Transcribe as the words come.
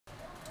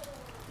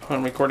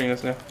I'm recording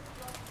this now.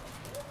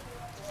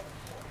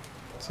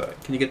 So,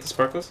 can you get the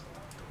sparkles?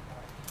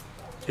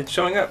 It's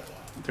showing up.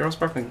 They're all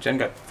sparkling. Jen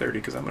got 30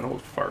 because I'm an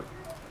old fart.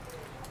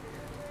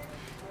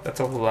 That's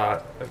a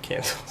lot of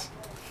candles.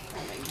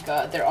 Oh my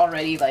god, they're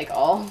already like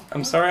all...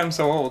 I'm sorry I'm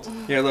so old.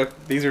 Yeah,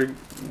 look, these are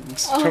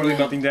totally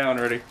melting down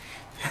already.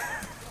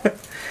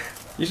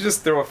 You should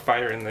just throw a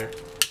fire in there.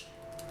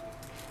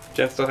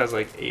 Jen still has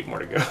like 8 more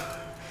to go.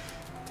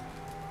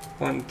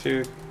 1,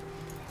 2,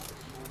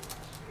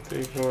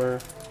 3, 4.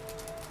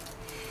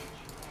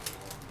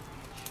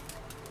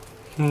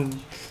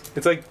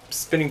 It's like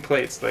spinning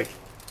plates, like...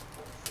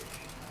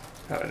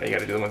 Oh, now you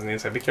gotta do the ones on the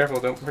inside. Be careful,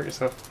 don't hurt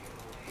yourself.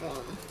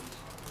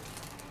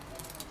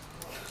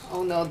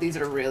 Oh no, these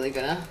are really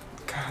gonna...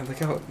 God, look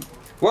how...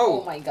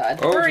 Whoa! Oh my god.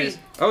 Oh, Hurry! geez.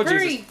 Oh,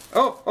 Hurry! Jesus.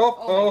 Oh, oh,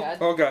 Oh oh, my god.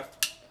 oh, God.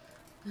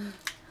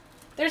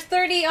 There's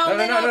 30! Oh, No,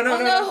 no, no, no,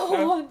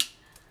 no! no.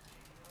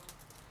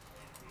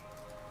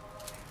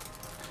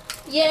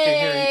 Yay! Okay,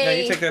 here, now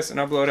you take this and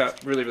I'll blow it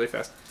out really, really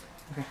fast.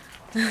 Okay.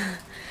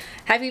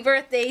 Happy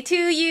birthday to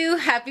you!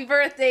 Happy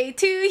birthday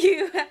to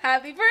you!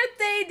 Happy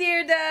birthday,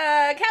 dear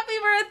Doug! Happy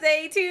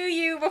birthday to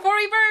you before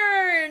we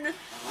burn!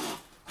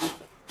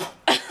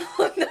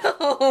 Oh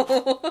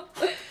no!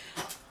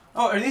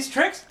 Oh, are these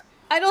tricks?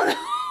 I don't know.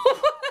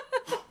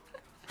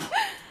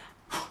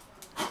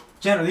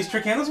 Jen, are these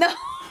trick candles? No.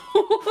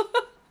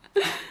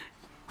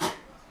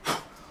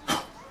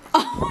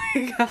 Oh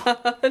my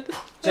god.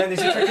 Jen,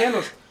 these are trick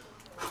candles.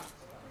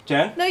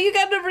 Jen? No, you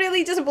gotta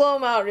really just blow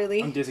them out,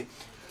 really. I'm dizzy.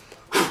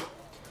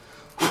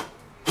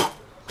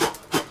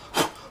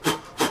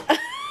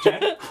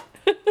 Jen?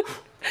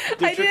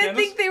 I didn't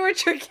think they were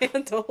trick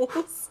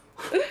candles.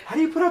 How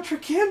do you put out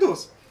trick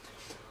candles?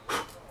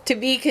 To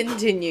be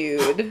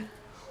continued.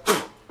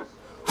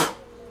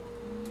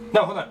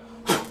 No, hold on.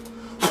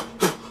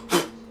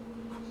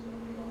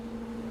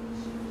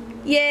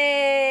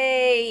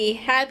 Yay!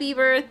 Happy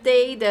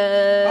birthday,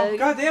 Doug. Oh,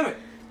 God damn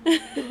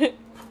it.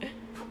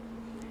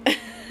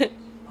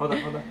 Hold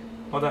on, hold on,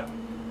 hold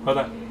on, hold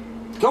on.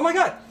 Oh my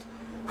God!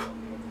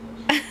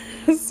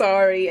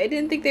 Sorry, I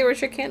didn't think they were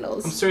trick I'm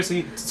candles.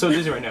 seriously so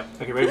dizzy right now.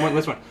 Okay, ready?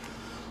 This one.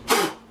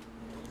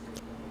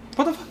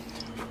 What the fuck?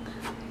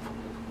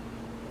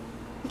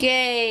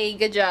 Yay,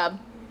 good job.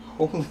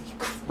 Holy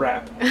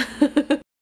crap.